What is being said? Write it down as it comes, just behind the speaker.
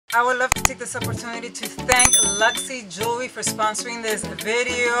I would love to take this opportunity to thank Luxy Jewelry for sponsoring this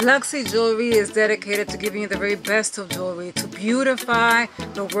video. Luxy Jewelry is dedicated to giving you the very best of jewelry, to beautify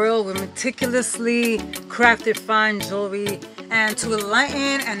the world with meticulously crafted fine jewelry, and to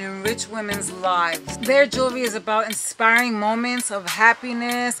enlighten and enrich women's lives. Their jewelry is about inspiring moments of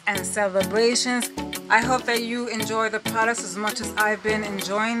happiness and celebrations. I hope that you enjoy the products as much as I've been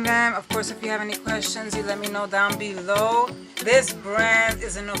enjoying them. Of course, if you have any questions, you let me know down below. This brand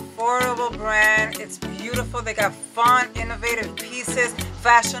is an affordable brand. It's beautiful. They got fun, innovative pieces,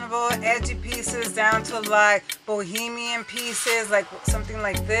 fashionable, edgy pieces, down to like bohemian pieces, like something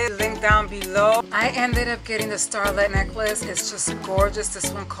like this. Link down below. I ended up getting the Starlight necklace. It's just gorgeous.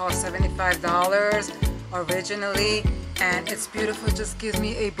 This one cost $75 originally, and it's beautiful. It just gives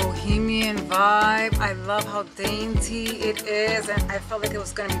me a bohemian vibe. I love how dainty it is, and I felt like it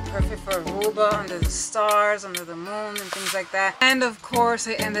was going to be perfect for Aruba, under the stars, under the moon, and things like that. And of course,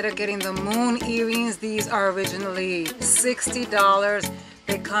 I ended up getting the moon earrings. These are originally $60.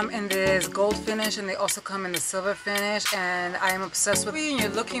 They come in this gold finish, and they also come in the silver finish, and I am obsessed with it. You're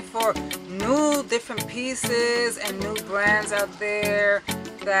looking for new different pieces and new brands out there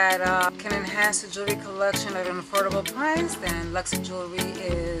that can enhance your jewelry collection at an affordable price, then Luxy Jewelry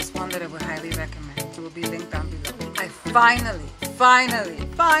is one that I would highly recommend. It will be linked down below. I finally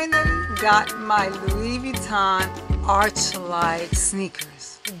got my Louis Vuitton Archlight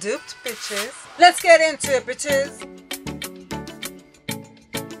sneakers. Duped, bitches. Let's get into it, bitches.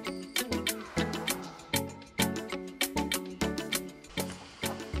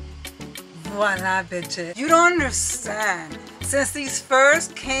 Voila, bitches. You don't understand. Since these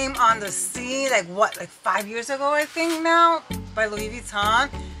first came on the scene, like 5 years ago, I think now, by Louis Vuitton,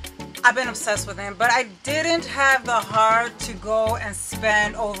 I've been obsessed with them. But I didn't have the heart to go and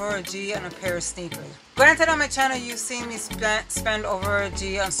spend over a G on a pair of sneakers. Granted, on my channel, you've seen me spend over a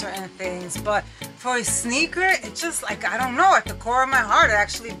G on certain things, but for a sneaker, it just, like, I don't know, at the core of my heart, it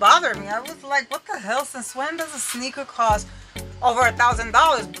actually bothered me. I was like, what the hell? Since when does a sneaker cost over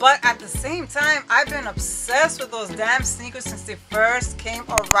 $1,000? But at the same time, I've been obsessed with those damn sneakers since they first came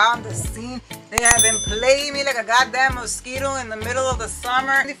around the scene. They have been plaguing me like a goddamn mosquito in the middle of the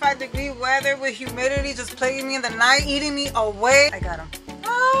summer. 95-degree weather with humidity just plaguing me in the night, eating me away. I got them.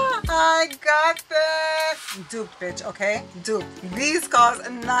 I got them. Dupe, bitch, okay? Dupe. These cost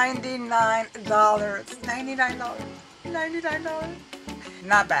 $99. $99.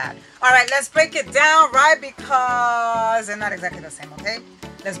 Not bad. Alright, let's break it down, right? Because they're not exactly the same, okay?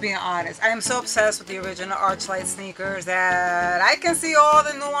 Let's be honest. I am so obsessed with the original Archlight sneakers that I can see all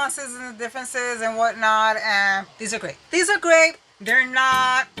the nuances and the differences and whatnot, and these are great. These are great. They're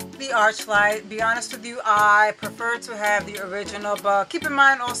not the Archlight. Be honest with you, I prefer to have the original, but keep in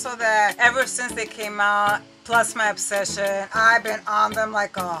mind also that ever since they came out, plus my obsession, I've been on them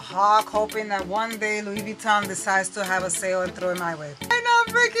like a hawk, hoping that one day Louis Vuitton decides to have a sale and throw it my way. I'm not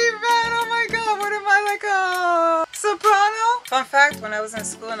freaking bad. Oh my god, what am I, like a soprano? Fun fact, when I was in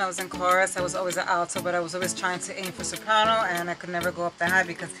school and I was in chorus, I was always an alto, but I was always trying to aim for soprano, and I could never go up that high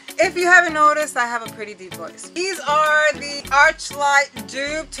because if you haven't noticed, I have a pretty deep voice. These are the Archlight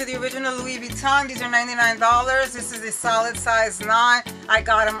dupe to the original Louis Vuitton. These are $99. This is a solid size 9. I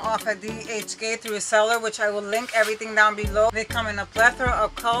got them off at DHgate through a seller, which I will link everything down below. They come in a plethora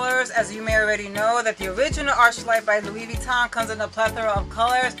of colors. As you may already know, that the original Archlight by Louis Vuitton comes in a plethora of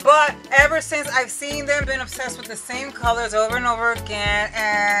colors, but ever since I've seen them, been obsessed with the same colors over and over again.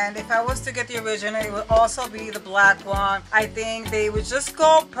 And if I was to get the original, it would also be the black one. I think they would just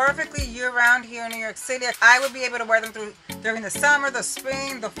go perfectly year-round here in New York City. I would be able to wear them during the summer, the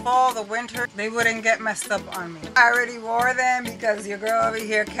spring, the fall, the winter. They wouldn't get messed up on me. I already wore them because your girl over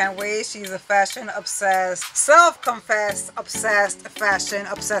here can't wait. She's a fashion obsessed, self-confessed obsessed fashion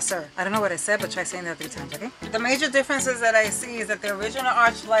obsessor. I don't know what I said, but try saying that 3 times, okay? The major differences that I see is that the original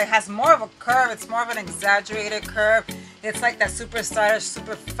Archlight has more of a curve. It's more of an exaggerated curve. It's like that super stylish,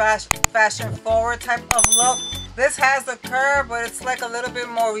 super fashion forward type of look. This has the curve, but it's like a little bit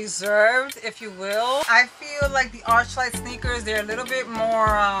more reserved, if you will. I feel like the Archlight sneakers, they're a little bit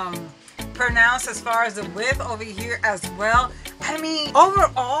more pronounced as far as the width over here as well. I mean,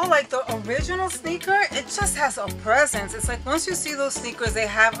 overall, like the original sneaker, it just has a presence. It's like once you see those sneakers, they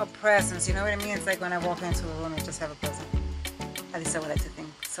have a presence. You know what I mean? It's like when I walk into a room, they just have a presence. At least I would like to think.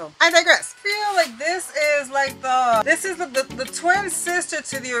 So I digress. I feel like this is like the twin sister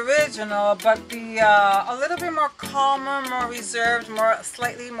to the original, but the a little bit more calmer, more reserved,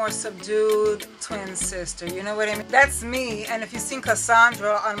 slightly more subdued twin sister. You know what I mean? That's me. And if you've seen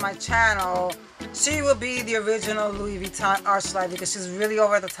Cassandra on my channel, she will be the original Louis Vuitton Archlight because she's really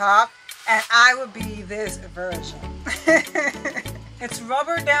over the top, and I would be this version. It's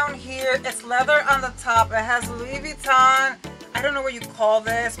rubber down here. It's leather on the top. It has Louis Vuitton. I don't know what you call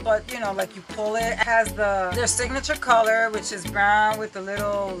this, but you know, like you pull it. It has their signature color, which is brown with the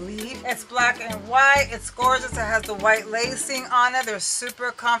little leaf. It's black and white. It's gorgeous. It has the white lacing on it. They're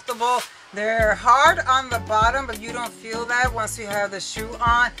super comfortable. They're hard on the bottom, but you don't feel that once you have the shoe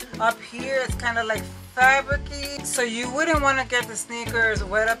on. Up here, it's kind of like fabricy, so you wouldn't want to get the sneakers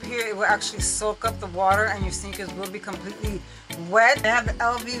wet up here. It will actually soak up the water and your sneakers will be completely wet. They have the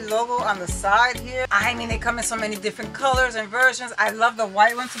LV logo on the side here. I mean, they come in so many different colors and versions. I love the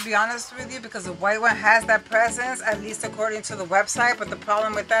white one, to be honest with you, because the white one has that presence, at least according to the website. But the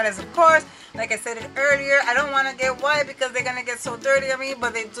problem with that is, of course, like I said it earlier, I don't want to get white because they're gonna get so dirty on me,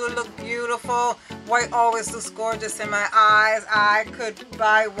 but they do look beautiful. White always looks gorgeous in my eyes. I could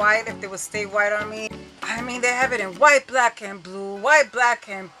buy white if they would stay white on me. I mean, they have it in white, black, and blue, white, black,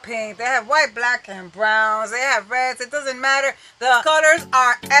 and pink. They have white, black, and browns. They have reds. It doesn't matter. The colors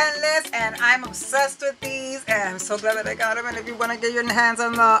are endless, and I'm obsessed with these, and I'm so glad that I got them. And if you want to get your hands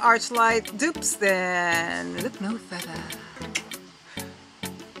on the Archlight dupes, then look no further.